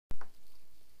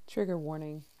Trigger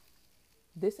warning.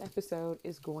 This episode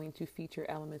is going to feature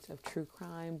elements of true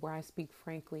crime where I speak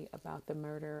frankly about the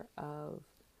murder of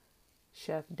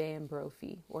Chef Dan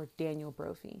Brophy or Daniel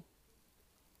Brophy.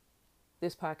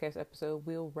 This podcast episode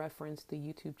will reference the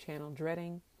YouTube channel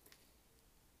Dreading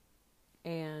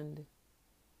and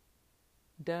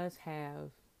does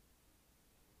have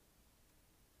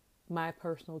my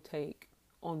personal take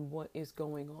on what is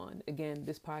going on. Again,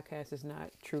 this podcast is not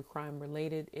true crime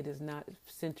related. It is not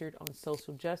centered on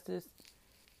social justice.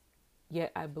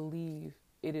 Yet I believe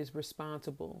it is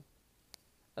responsible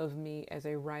of me as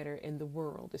a writer in the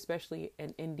world, especially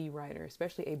an indie writer,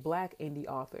 especially a Black indie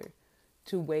author,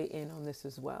 to weigh in on this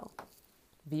as well.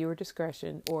 Viewer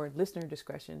discretion or listener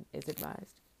discretion is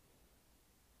advised.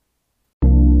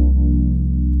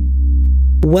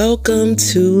 Welcome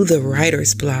to the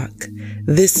Writer's Block.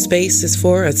 This space is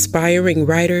for aspiring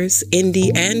writers,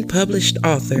 indie and published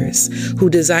authors who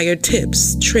desire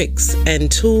tips, tricks, and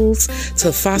tools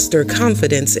to foster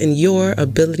confidence in your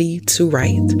ability to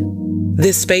write.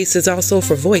 This space is also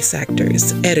for voice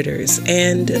actors, editors,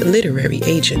 and literary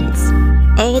agents.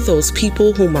 All those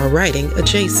people whom are writing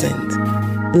adjacent.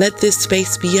 Let this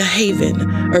space be a haven,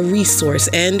 a resource,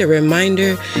 and a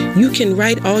reminder you can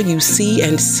write all you see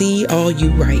and see all you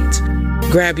write.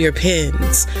 Grab your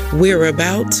pens. We're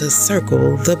about to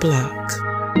circle the block.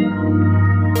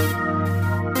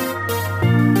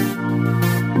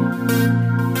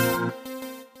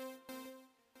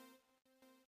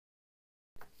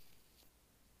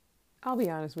 I'll be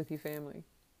honest with you, family.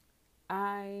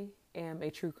 I am a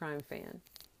true crime fan.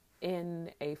 In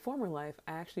a former life,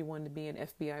 I actually wanted to be an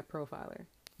FBI profiler.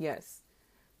 Yes,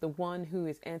 the one who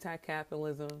is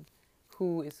anti-capitalism,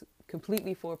 who is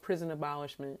completely for prison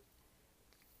abolishment,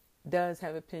 does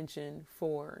have a penchant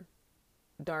for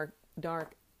the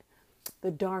dark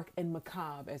and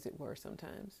macabre, as it were,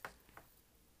 sometimes.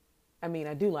 I mean,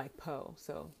 I do like Poe,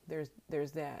 so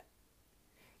there's that.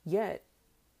 Yet,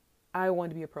 I wanted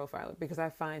to be a profiler because I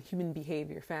find human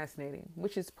behavior fascinating,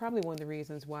 which is probably one of the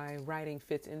reasons why writing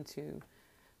fits into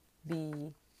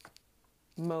the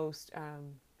most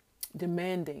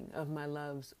demanding of my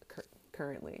loves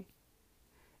currently.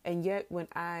 And yet when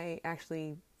I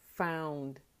actually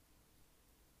found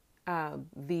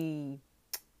the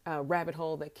rabbit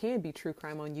hole that can be true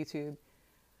crime on YouTube,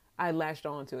 I latched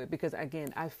onto it because,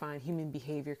 again, I find human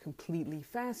behavior completely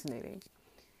fascinating.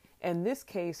 And this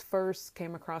case first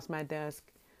came across my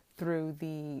desk through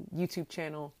the YouTube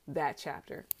channel, That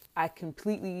Chapter. I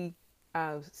completely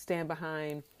stand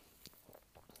behind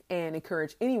and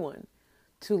encourage anyone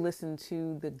to listen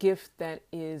to the gift that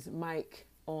is Mike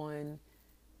on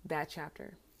That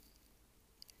Chapter.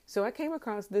 So I came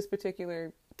across this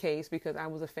particular case because I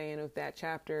was a fan of That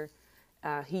Chapter.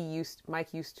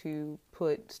 Mike used to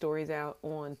put stories out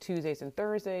on Tuesdays and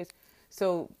Thursdays.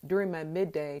 So during my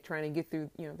midday, trying to get through,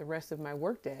 the rest of my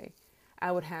workday,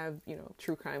 I would have,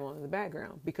 true crime on in the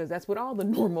background because that's what all the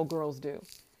normal girls do.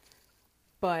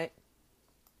 But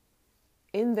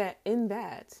in that,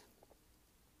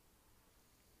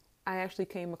 I actually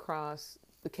came across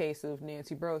the case of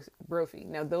Nancy Brophy.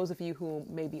 Now, those of you who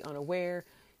may be unaware,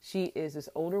 she is this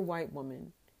older white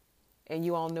woman. And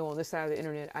you all know on this side of the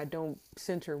internet, I don't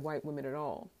center white women at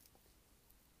all.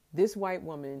 This white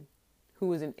woman,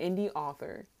 who is an indie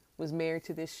author, was married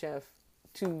to this chef.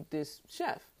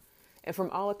 And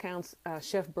from all accounts,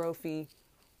 Chef Brophy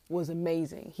was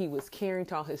amazing. He was caring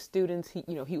to all his students. He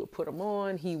would put them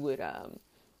on. He would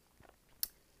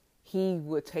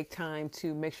take time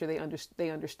to make sure they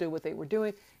understood what they were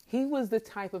doing. He was the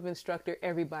type of instructor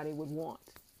everybody would want.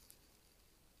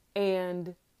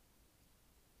 And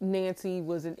Nancy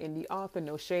was an indie author.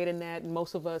 No shade in that.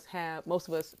 Most of us,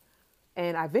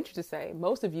 and I venture to say,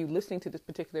 most of you listening to this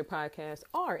particular podcast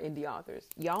are indie authors.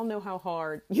 Y'all know how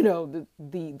hard,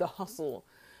 the hustle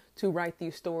to write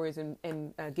these stories and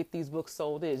get these books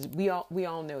sold is. We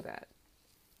all know that.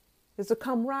 There's a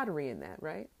camaraderie in that,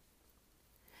 right?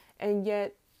 And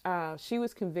yet, she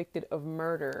was convicted of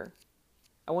murder,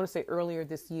 I want to say earlier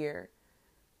this year,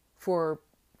 for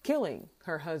killing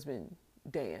her husband,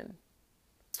 Dan.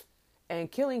 And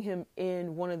killing him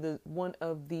in one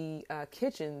of the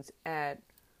kitchens at,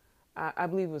 I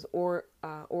believe it was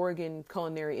Oregon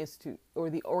Culinary Institute or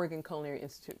the Oregon Culinary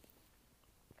Institute.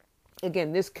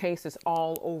 Again, this case is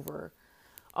all over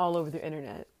the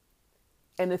internet.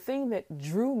 And the thing that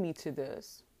drew me to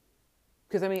this,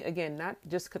 because again, not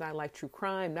just because I like true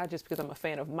crime, not just because I'm a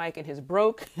fan of Mike and his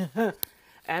broke.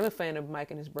 I'm a fan of Mike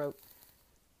and his broke.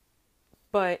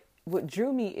 But what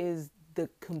drew me is the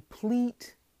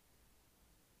complete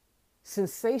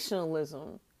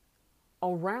sensationalism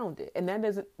around it. And that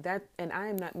doesn't, that, and I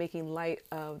am not making light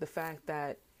of the fact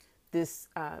that this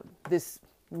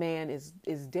man is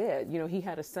dead. You know, he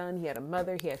had a son, he had a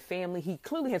mother, he had family, he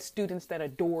clearly had students that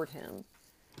adored him.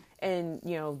 And,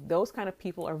 you know, those kind of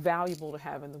people are valuable to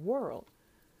have in the world.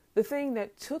 The thing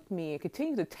that took me and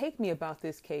continues to take me about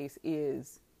this case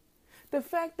is the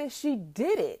fact that she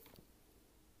did it.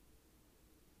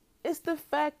 It's the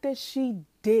fact that she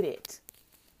did it.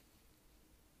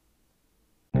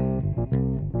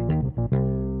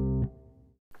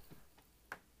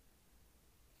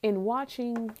 In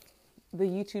watching the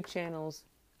YouTube channels,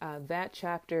 that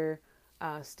chapter,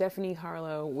 Stephanie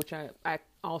Harlow, which I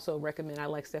also recommend. I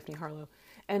like Stephanie Harlow.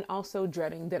 And also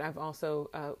Dreading, that I've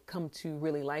also come to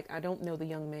really like. I don't know the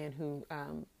young man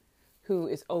who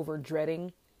is over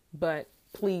Dreading, but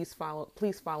please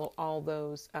follow all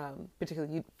those particular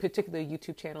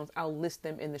YouTube channels. I'll list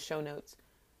them in the show notes.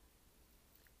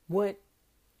 What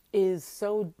is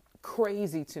so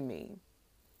crazy to me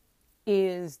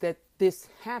is that this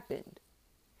happened.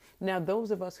 Now, those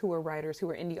of us who are writers, who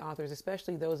are indie authors,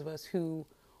 especially those of us who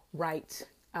write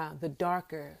the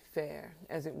darker fare,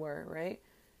 as it were, right?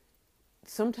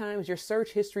 Sometimes your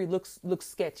search history looks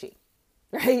sketchy,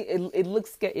 right? It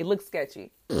looks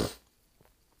sketchy.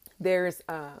 There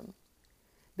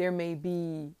may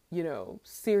be, you know,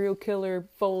 serial killer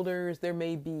folders. There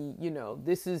may be, you know,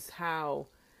 this is how,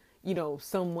 you know,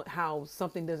 how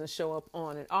something doesn't show up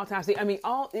on an autopsy. I mean,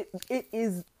 it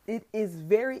is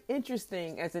very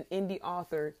interesting as an indie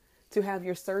author to have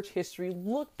your search history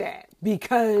looked at,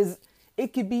 because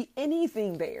it could be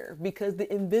anything there, because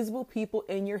the invisible people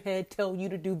in your head tell you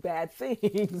to do bad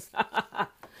things.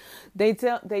 They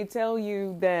tell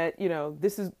you that, you know,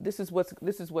 this is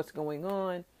what's going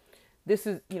on. This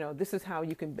is how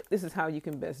you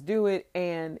can best do it.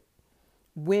 And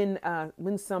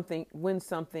when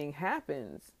something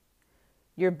happens,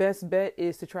 your best bet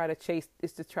is to try to chase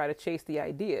the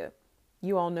idea.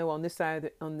 You all know on this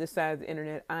side of the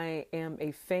internet, I am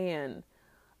a fan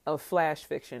of flash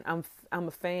fiction. I'm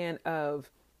a fan of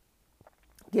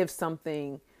give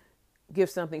something 2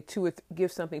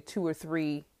 or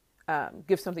 3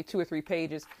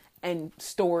 pages and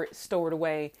store it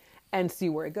away and see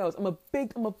where it goes. I'm a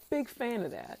big fan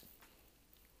of that.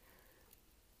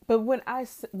 But when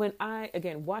I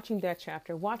again watching that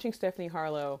chapter, watching Stephanie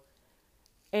Harlow,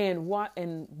 and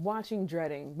watching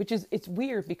Dreading, which is, it's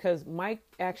weird because Mike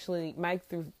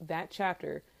through that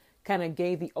chapter kind of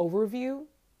gave the overview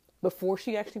before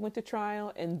she actually went to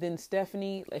trial, and then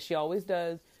Stephanie, as she always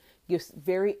does, gives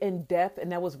very in depth, and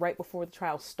that was right before the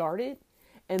trial started.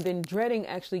 And then Dreading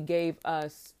actually gave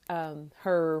us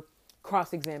her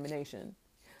cross-examination.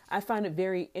 I find it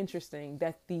very interesting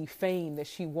that the fame that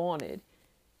she wanted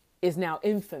is now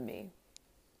infamy.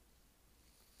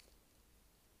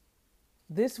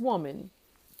 This woman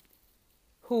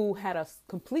who had a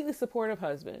completely supportive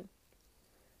husband,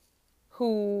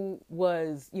 who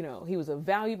was, you know, he was a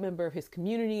valued member of his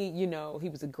community, you know, he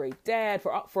was a great dad.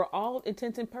 For all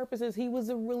intents and purposes, he was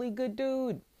a really good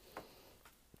dude.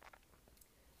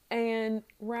 And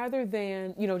rather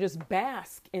than, you know, just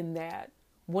bask in that,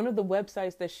 one of the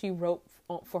websites that she wrote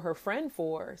for her friend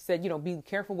said, you know, be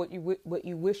careful what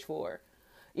you wish for.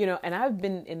 You know, and I've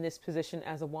been in this position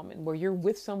as a woman where you're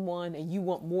with someone and you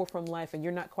want more from life and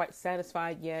you're not quite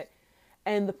satisfied yet.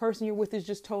 And the person you're with is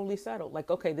just totally settled.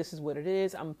 Like, okay, this is what it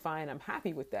is. I'm fine. I'm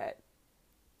happy with that.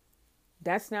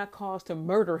 That's not cause to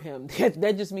murder him.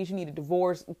 That just means you need a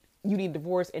divorce. You need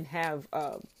divorce and have,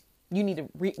 you need to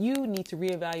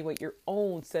reevaluate your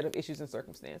own set of issues and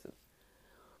circumstances.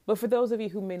 But for those of you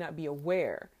who may not be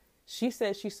aware, she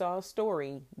said she saw a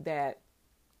story that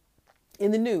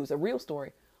in the news, a real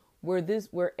story, where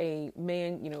a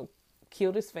man, you know,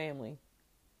 killed his family,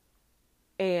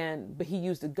 but he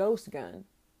used a ghost gun.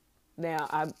 Now,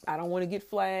 I don't want to get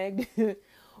flagged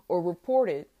or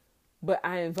reported, but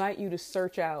I invite you to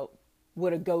search out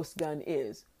what a ghost gun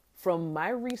is. From my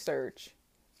research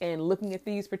and looking at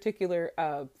these particular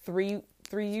three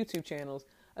YouTube channels,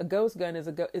 a ghost gun is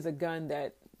a gun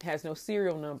that has no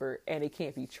serial number and it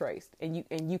can't be traced, and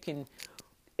you can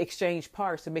exchange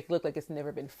parts to make it look like it's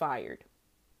never been fired.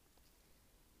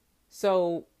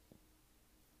 So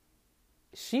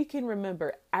she can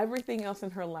remember everything else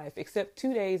in her life except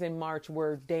 2 days in March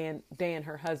where Dan,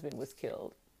 her husband, was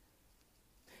killed.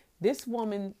 This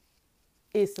woman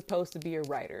is supposed to be a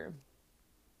writer.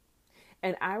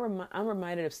 And I'm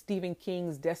reminded of Stephen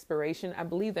King's Desperation. I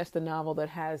believe that's the novel that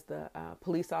has the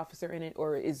police officer in it,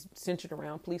 or is centered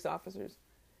around police officers,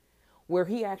 where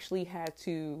he actually had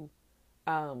to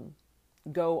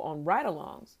go on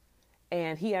ride-alongs.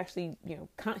 And he actually,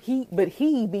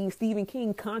 he being Stephen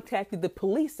King contacted the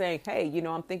police saying, hey,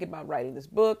 I'm thinking about writing this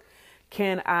book.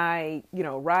 Can I,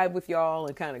 ride with y'all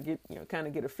and kind of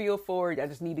get a feel for it? I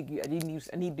need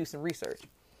to do some research.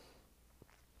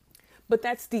 But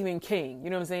that's Stephen King. You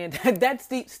know what I'm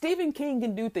saying? Stephen King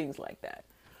can do things like that.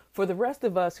 For the rest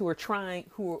of us who are trying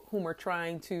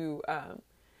to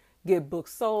get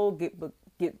books sold,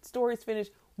 get stories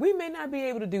finished, we may not be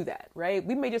able to do that, right?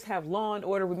 We may just have Law and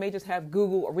Order. We may just have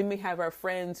Google, or we may have our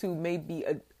friends who may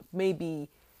be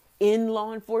in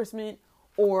law enforcement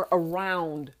or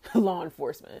around law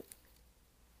enforcement.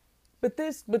 But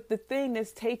the thing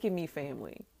that's taken me,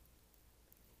 family,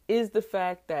 is the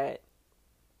fact that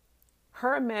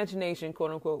her imagination,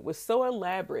 quote unquote, was so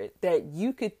elaborate that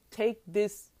you could take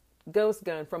this ghost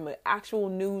gun from an actual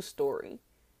news story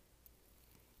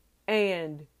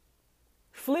and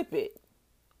flip it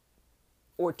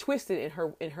or twist it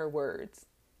in her words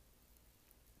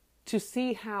to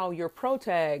see how your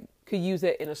protag could use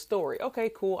it in a story. Okay,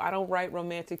 cool. I don't write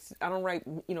romantics. I don't write,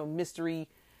 mystery,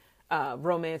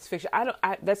 romance fiction.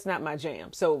 That's not my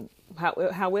jam. So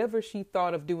however she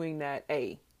thought of doing that,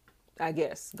 I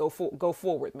guess go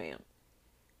forward, ma'am.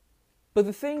 But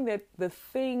the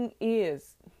thing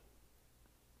is,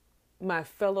 my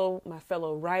fellow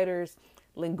writers,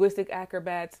 linguistic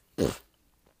acrobats,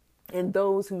 and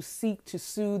those who seek to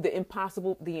soothe the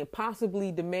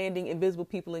impossibly demanding invisible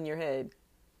people in your head,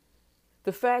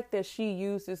 the fact that she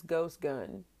used this ghost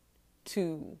gun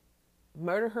to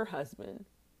murder her husband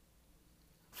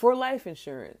for life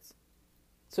insurance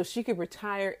so she could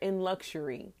retire in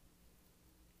luxury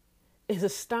is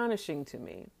astonishing to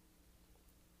me.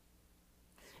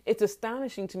 It's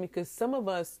astonishing to me because some of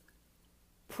us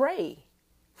pray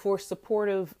for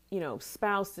supportive,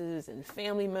 spouses and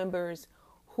family members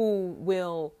who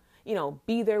will,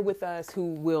 be there with us, who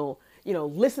will,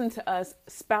 listen to us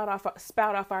spout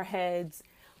off our heads,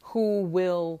 who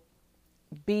will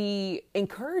be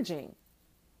encouraging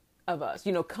of us,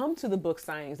 come to the book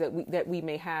signings that we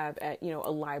may have at,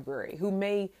 a library, who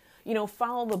may,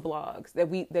 follow the blogs that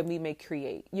we may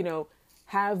create,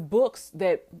 have books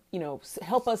that,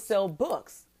 help us sell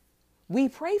books. We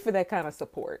pray for that kind of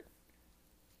support.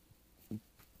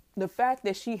 The fact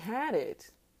that she had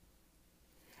it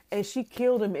and she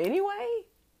killed him anyway,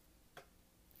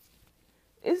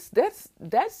 that's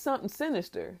something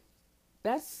sinister.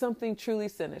 That's something truly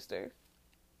sinister.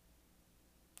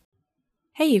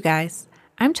 Hey, you guys.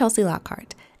 I'm Chelsea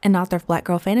Lockhart, an author of Black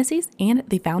Girl Fantasies and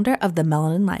the founder of the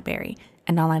Melanin Library,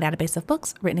 an online database of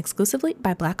books written exclusively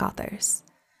by Black authors.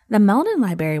 The Melanin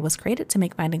Library was created to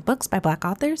make finding books by Black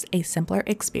authors a simpler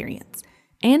experience,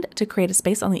 and to create a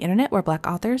space on the internet where Black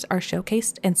authors are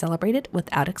showcased and celebrated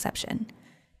without exception.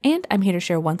 And I'm here to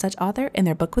share one such author and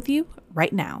their book with you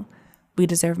right now. We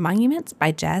Deserve Monuments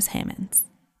by Jazz Hammonds.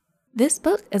 This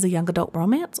book is a young adult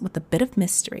romance with a bit of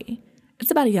mystery. It's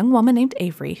about a young woman named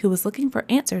Avery who was looking for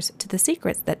answers to the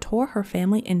secrets that tore her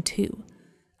family in two.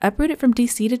 Uprooted from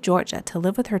DC to Georgia to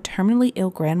live with her terminally ill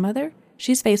grandmother,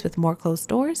 she's faced with more closed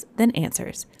doors than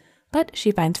answers. But she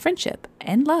finds friendship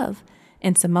and love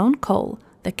in Simone Cole,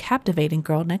 the captivating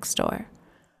girl next door.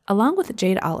 Along with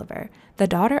Jade Oliver, the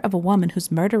daughter of a woman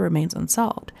whose murder remains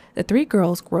unsolved, the three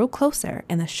girls grow closer,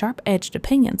 and the sharp-edged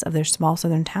opinions of their small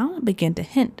southern town begin to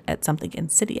hint at something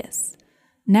insidious.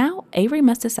 Now, Avery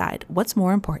must decide what's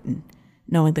more important,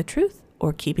 knowing the truth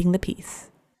or keeping the peace.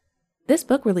 This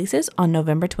book releases on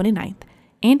November 29th,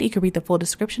 and you can read the full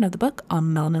description of the book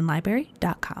on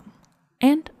melaninlibrary.com.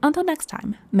 And until next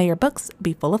time, may your books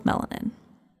be full of melanin.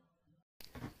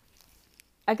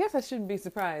 I guess I shouldn't be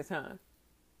surprised, huh?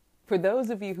 For those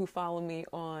of you who follow me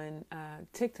on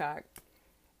TikTok,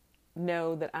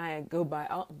 know that I go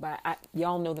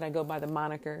y'all know that I go by the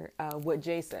moniker What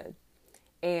Jay Said.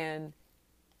 And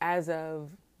as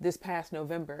of this past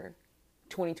November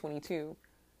 2022,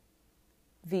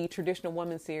 the Traditional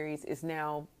Woman series is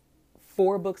now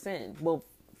 4 books in. Well,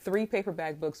 3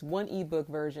 paperback books, 1 ebook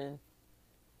version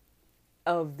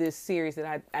of this series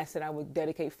that I said I would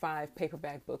dedicate 5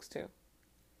 paperback books to.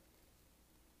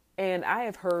 And I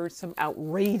have heard some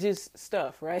outrageous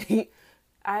stuff, right?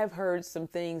 I have heard some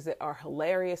things that are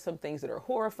hilarious, some things that are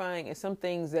horrifying, and some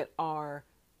things that are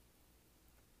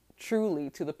truly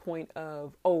to the point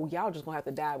of, oh, y'all just gonna have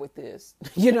to die with this.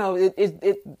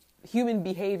 Human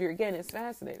behavior, again, is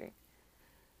fascinating.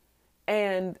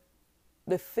 And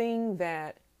the thing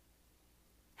that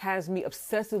has me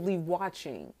obsessively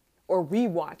watching or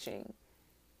rewatching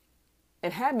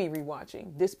and had me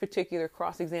rewatching this particular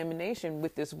cross-examination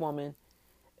with this woman,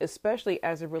 especially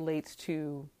as it relates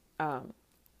to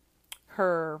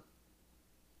her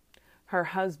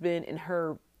husband and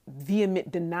her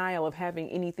vehement denial of having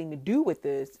anything to do with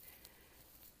this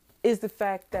is the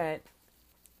fact that,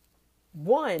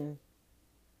 one,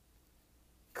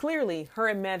 clearly her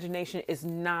imagination is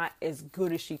not as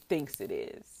good as she thinks it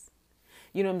is.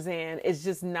 You know what I'm saying? It's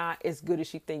just not as good as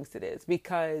she thinks it is,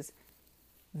 because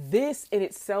this in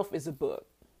itself is a book.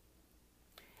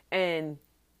 And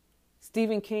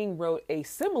Stephen King wrote a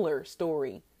similar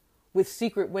story with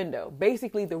Secret Window.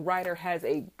 Basically, the writer has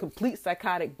a complete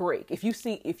psychotic break. If you've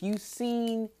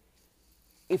seen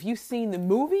the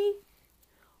movie,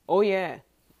 oh yeah.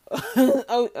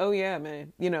 oh yeah,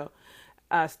 man. You know,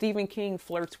 Stephen King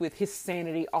flirts with his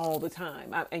sanity all the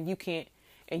time. And you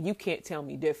can't tell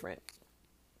me different.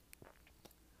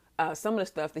 Some of the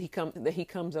stuff that he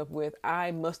comes up with,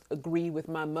 I must agree with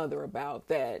my mother about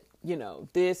that. You know,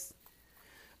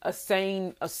 a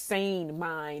sane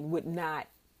mind would not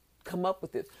come up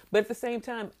with this. But at the same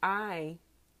time, I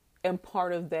am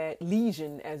part of that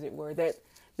legion, as it were,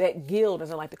 that guild, as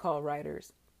I like to call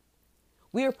writers.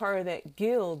 We are part of that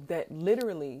guild that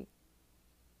literally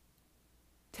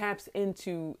taps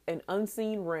into an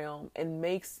unseen realm and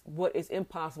makes what is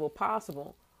impossible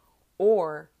possible.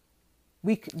 Or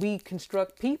we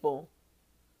construct people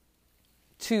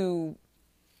to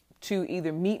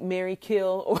either meet, marry,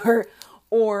 kill,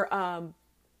 or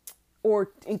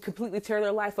completely tear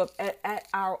their life up at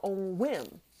our own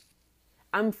whim.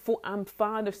 I'm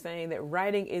fond of saying that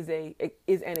writing is an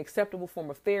acceptable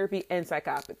form of therapy and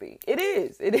psychopathy. It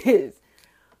is.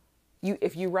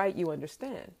 If you write, you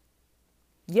understand.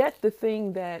 Yet the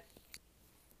thing that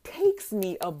takes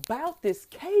me about this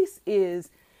case is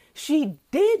she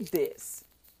did this.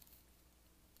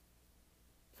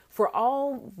 For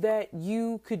all that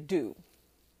you could do,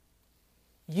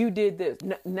 you did this.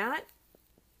 Not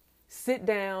sit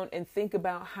down and think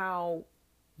about how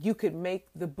you could make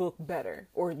the book better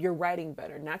or your writing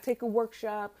better. Not take a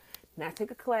workshop, not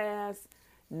take a class,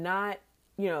 not,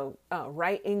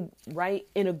 write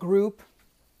in a group.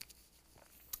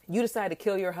 You decide to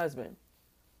kill your husband.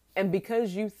 And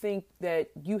because you think that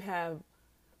you have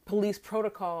police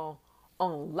protocol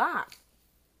on lock,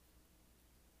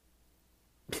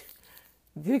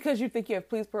 because you think you have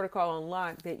police protocol on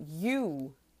lock, that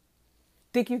you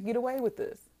think you can get away with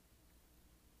this.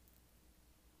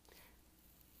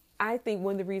 I think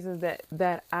one of the reasons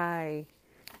that I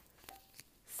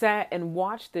sat and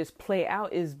watched this play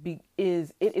out is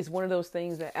it is one of those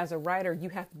things that as a writer you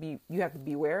have to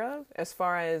be aware of, as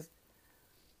far as,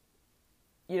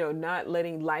 not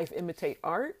letting life imitate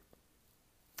art.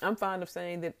 I'm fond of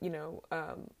saying that,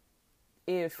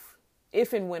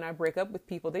 if and when I break up with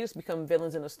people, they just become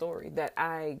villains in a story that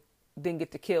I then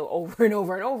get to kill over and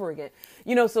over and over again.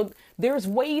 So there's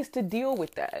ways to deal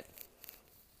with that.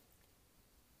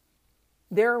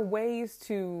 There are ways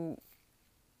to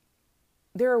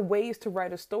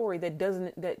write a story that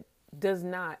does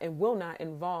not and will not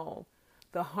involve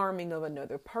the harming of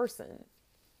another person.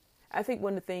 I think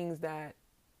one of the things that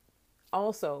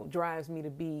also drives me to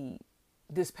be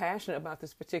dispassionate about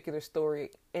this particular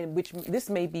story, and which this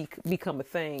may become a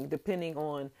thing depending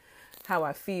on how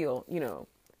I feel,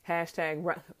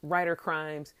 hashtag writer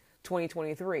crimes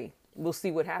 2023. We'll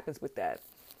see what happens with that.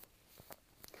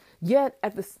 Yet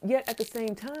at the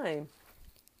same time,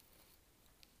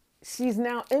 she's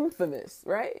now infamous,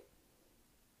 right?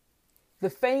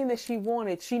 The fame that she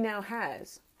wanted, she now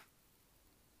has.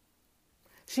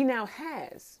 She now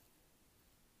has.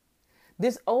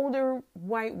 This older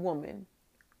white woman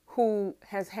who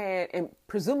has had, and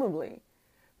presumably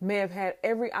may have had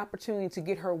every opportunity to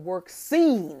get her work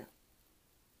seen,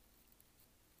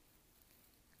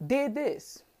 did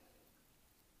this.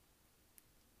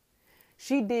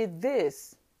 She did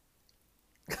this.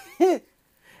 It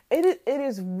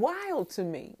is wild to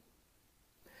me,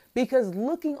 because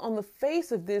looking on the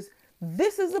face of this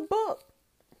is a book.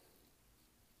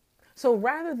 So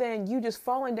rather than you just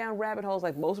falling down rabbit holes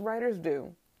like most writers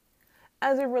do,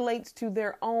 as it relates to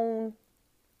their own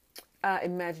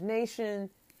imagination,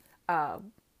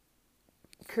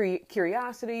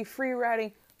 curiosity, free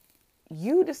writing,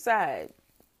 you decide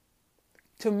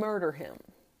to murder him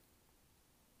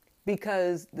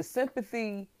because the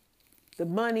sympathy, the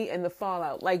money, and the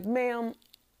fallout. Like, ma'am,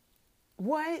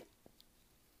 what?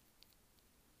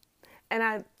 And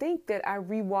I think that I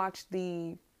rewatched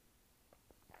the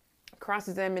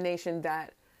cross-examination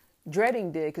that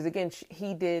Dreading did, because again,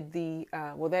 he did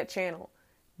that channel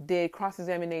did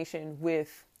cross-examination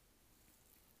with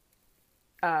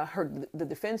the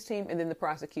defense team and then the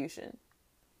prosecution.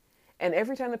 And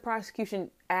every time the prosecution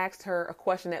asked her a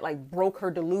question that like broke her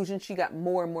delusion, she got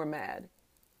more and more mad.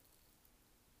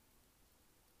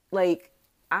 Like,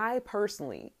 I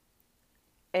personally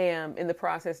am in the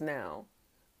process now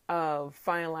of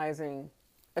finalizing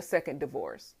a second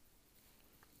divorce.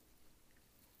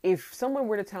 If someone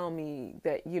were to tell me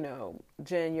that,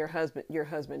 Jen, your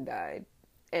husband died,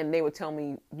 and they would tell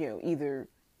me, either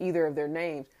of their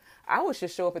names, I would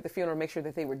just show up at the funeral and make sure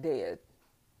that they were dead.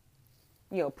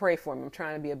 Pray for them. I'm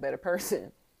trying to be a better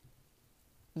person.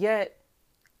 Yet,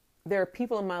 there are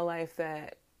people in my life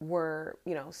that were,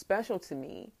 special to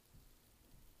me,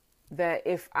 that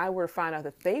if I were to find out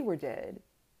that they were dead,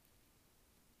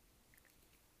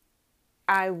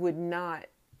 I would not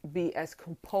be as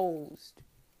composed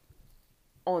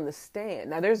on the stand.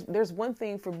 Now, there's one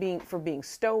thing for being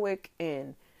stoic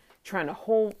and trying to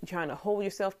hold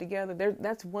yourself together.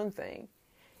 That's one thing.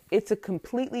 It's a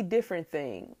completely different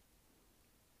thing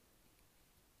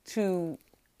to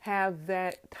have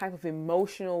that type of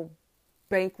emotional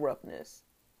bankruptness,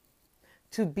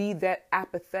 to be that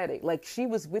apathetic. Like, she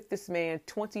was with this man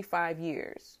 25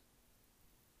 years.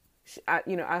 I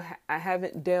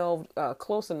haven't delved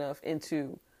close enough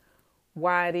into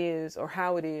why it is or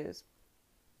how it is.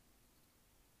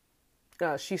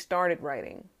 She started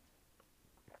writing.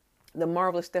 The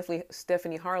marvelous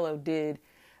Stephanie Harlow did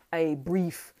a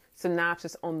brief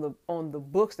synopsis on the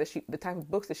books the type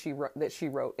of books that she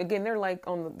wrote. Again, they're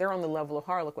on the level of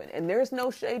Harlequin, and there's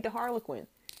no shade to Harlequin.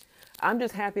 I'm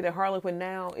just happy that Harlequin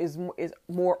now is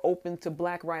more open to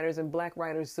Black writers and Black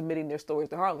writers submitting their stories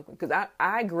to Harlequin. Because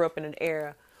I grew up in an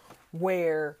era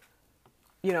where,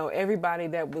 everybody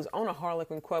that was on a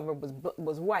Harlequin cover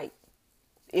was white.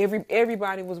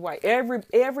 Everybody was white.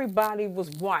 Everybody was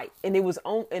white, and it was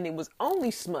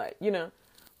only smut.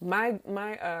 I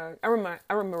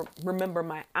remember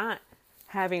my aunt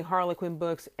having Harlequin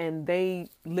books, and they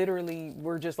literally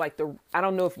were just like I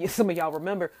don't know if some of y'all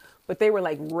remember, but they were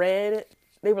like red.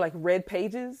 They were like red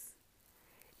pages,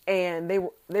 and they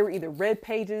were either red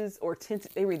pages or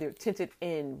tinted. They were either tinted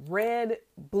in red,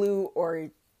 blue,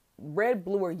 or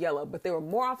yellow, but they were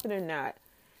more often than not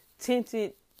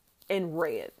tinted in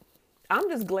red. I'm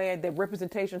just glad that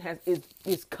representation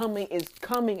is coming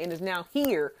and is now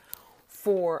here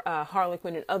for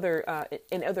Harlequin and other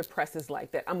presses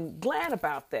like that. I'm glad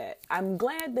about that. I'm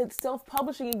glad that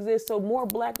self-publishing exists so more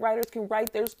Black writers can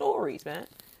write their stories, man.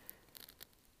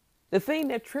 The thing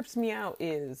that trips me out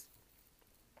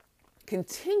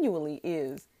continually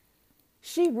is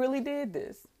she really did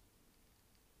this.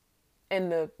 And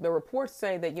the reports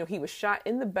say that, he was shot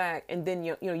in the back, and then,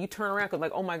 you turn around because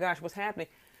like, oh my gosh, what's happening?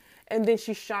 And then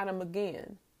she shot him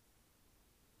again.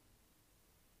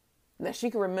 Now, she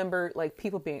can remember like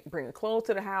people bringing clothes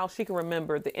to the house. She can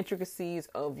remember the intricacies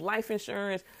of life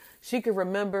insurance. She can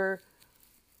remember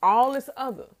all this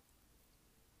other.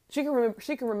 She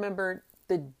can remember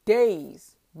the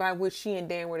days by which she and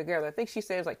Dan were together. I think she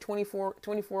said it was like 24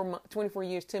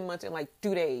 years, 10 months, and like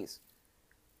 2 days.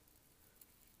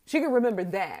 She can remember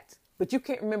that, but you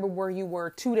can't remember where you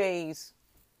were 2 days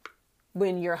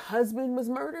when your husband was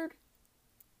murdered.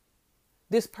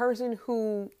 This person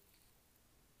who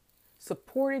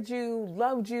supported you,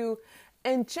 loved you,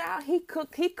 and child, he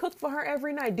cooked for her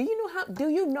every night. Do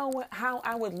you know how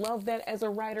I would love that as a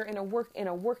writer and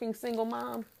a working single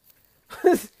mom?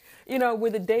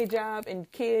 With a day job and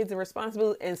kids and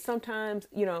responsibility, and sometimes,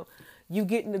 you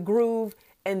get in the groove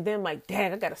and then like,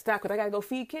 dang, I gotta stop because I gotta go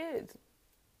feed kids.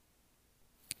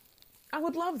 I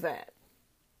would love that.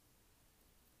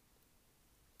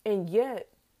 And yet,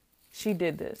 she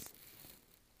did this.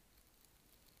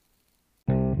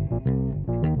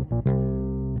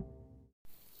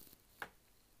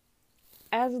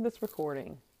 As of this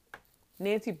recording,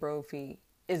 Nancy Brophy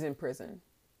is in prison.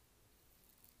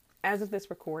 As of this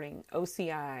recording,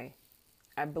 OCI,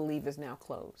 I believe, is now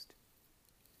closed.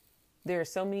 There are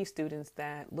so many students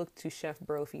that look to Chef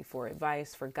Brophy for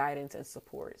advice, for guidance, and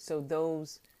support. So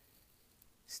those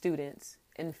students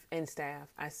and staff,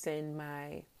 I send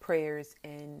my prayers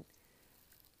and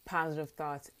positive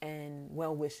thoughts and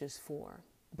well wishes for.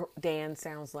 Dan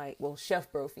sounds like, Chef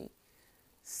Brophy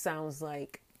sounds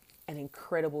like an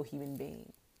incredible human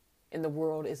being. And the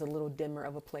world is a little dimmer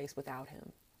of a place without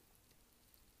him.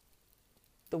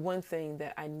 The one thing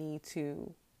that I need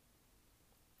to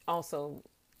also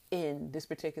end this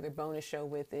particular bonus show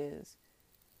with is,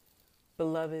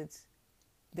 beloveds,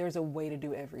 there's a way to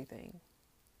do everything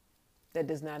that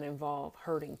does not involve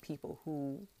hurting people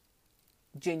who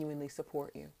genuinely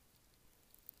support you.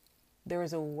 There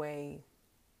is a way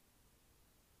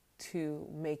to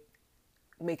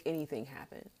make anything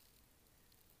happen.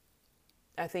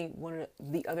 I think one of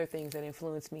the other things that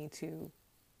influenced me to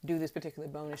do this particular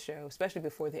bonus show, especially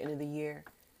before the end of the year,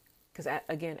 because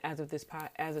again, as of this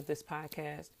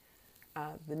podcast,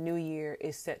 The new year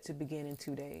is set to begin in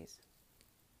 2 days.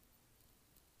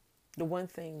 The one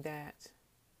thing that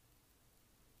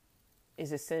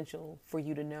is essential for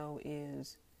you to know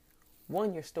is,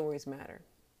 one, your stories matter.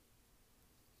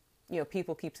 You know,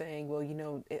 people keep saying, well, you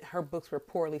know, her books were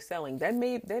poorly selling. That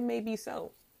may be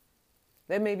so.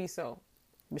 That may be so.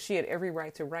 But she had every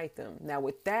right to write them. Now,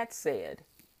 with that said,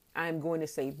 I'm going to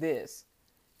say this.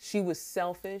 She was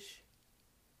selfish,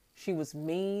 she was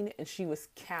mean, and she was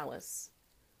callous.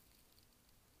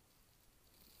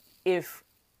 If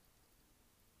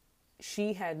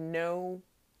she had no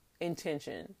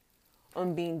intention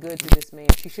on being good to this man,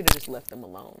 she should have just left them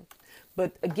alone.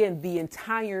 But again, the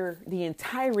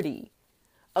entirety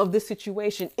of the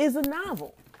situation is a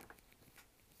novel.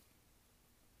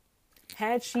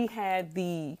 Had she had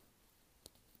the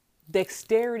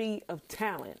dexterity of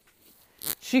talent,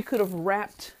 she could have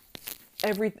wrapped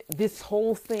this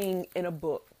whole thing in a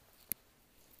book.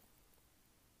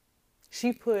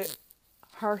 She put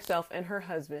herself and her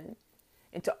husband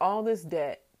into all this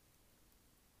debt,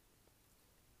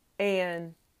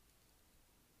 and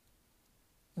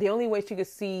the only way she could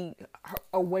see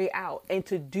a way out and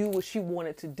to do what she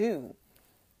wanted to do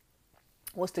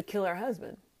was to kill her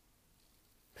husband.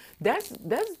 That's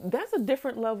a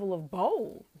different level of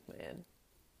bold, man.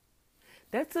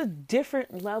 That's a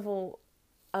different level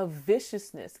of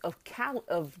viciousness, of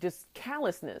just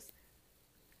callousness.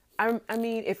 I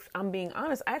mean, if I'm being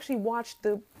honest, I actually watched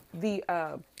the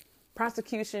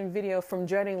prosecution video from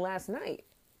Dreading last night.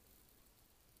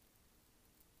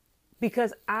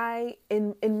 Because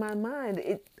in my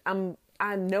mind,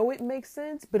 I know it makes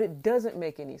sense, but it doesn't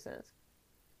make any sense.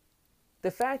 The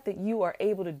fact that you are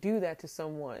able to do that to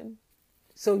someone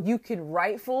so you can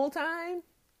write full time,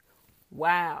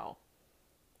 wow.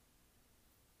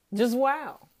 Just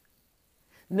wow.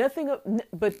 Nothing,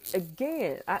 but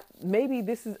again, maybe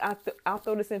this is, I'll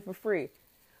throw this in for free.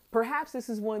 Perhaps this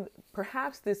is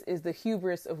the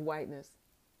hubris of whiteness.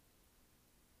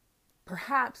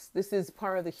 Perhaps this is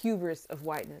part of the hubris of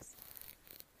whiteness,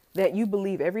 that you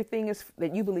believe everything is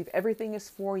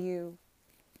for you.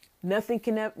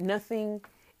 Nothing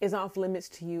is off limits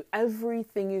to you.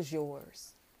 Everything is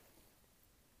yours.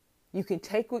 You can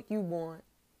take what you want,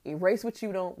 erase what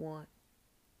you don't want,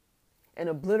 and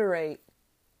obliterate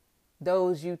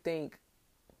those you think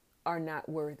are not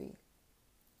worthy.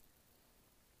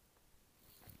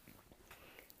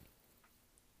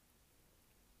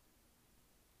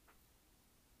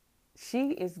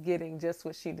 She is getting just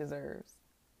what she deserves.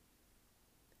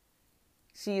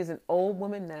 She is an old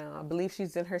woman now. I believe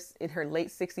she's in her late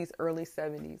 60s, early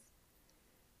 70s.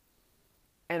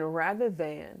 And rather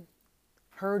than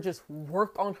her just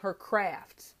work on her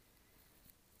craft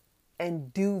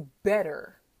and do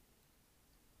better,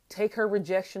 take her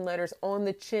rejection letters on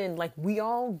the chin like we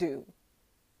all do,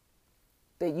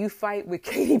 that you fight with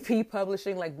KDP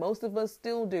Publishing like most of us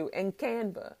still do, and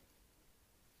Canva,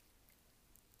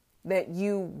 that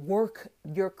you work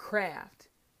your craft,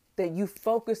 that you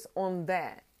focus on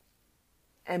that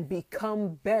and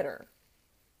become better.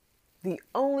 The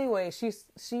only way she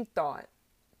thought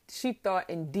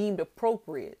and deemed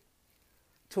appropriate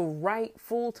to write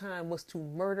full time was to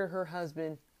murder her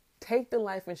husband, take the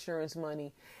life insurance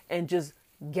money, and just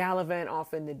gallivant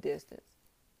off in the distance.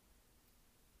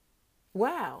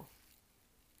 Wow.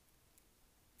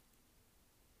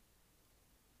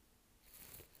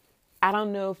 I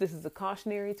don't know if this is a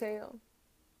cautionary tale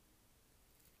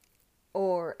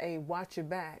or a watch your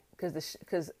back,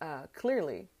 because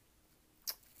clearly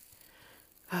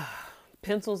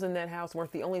pencils in that house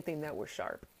weren't the only thing that were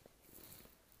sharp.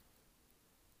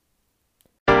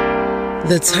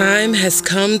 The time has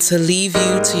come to leave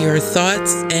you to your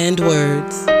thoughts and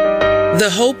words. The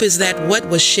hope is that what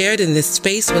was shared in this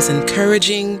space was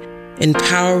encouraging,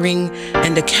 empowering,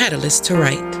 and a catalyst to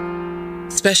write.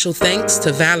 Special thanks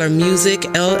to Valor Music,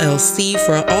 LLC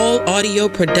for all audio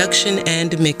production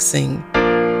and mixing.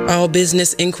 All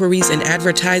business inquiries and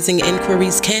advertising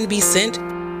inquiries can be sent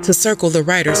to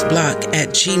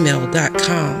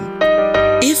circlethewritersblock@gmail.com.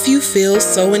 If you feel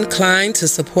so inclined to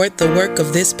support the work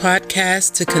of this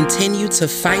podcast to continue to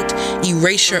fight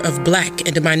erasure of Black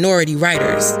and minority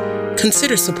writers,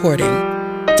 consider supporting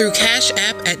through Cash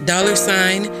App at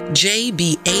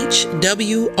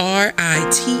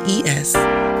 $JBHWRITES,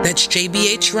 that's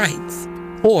JBH Writes,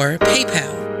 or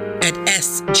PayPal at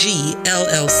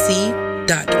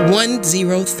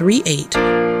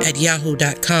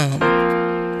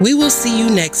sgllc.1038@yahoo.com. We will see you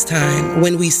next time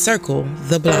when we circle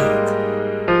the block.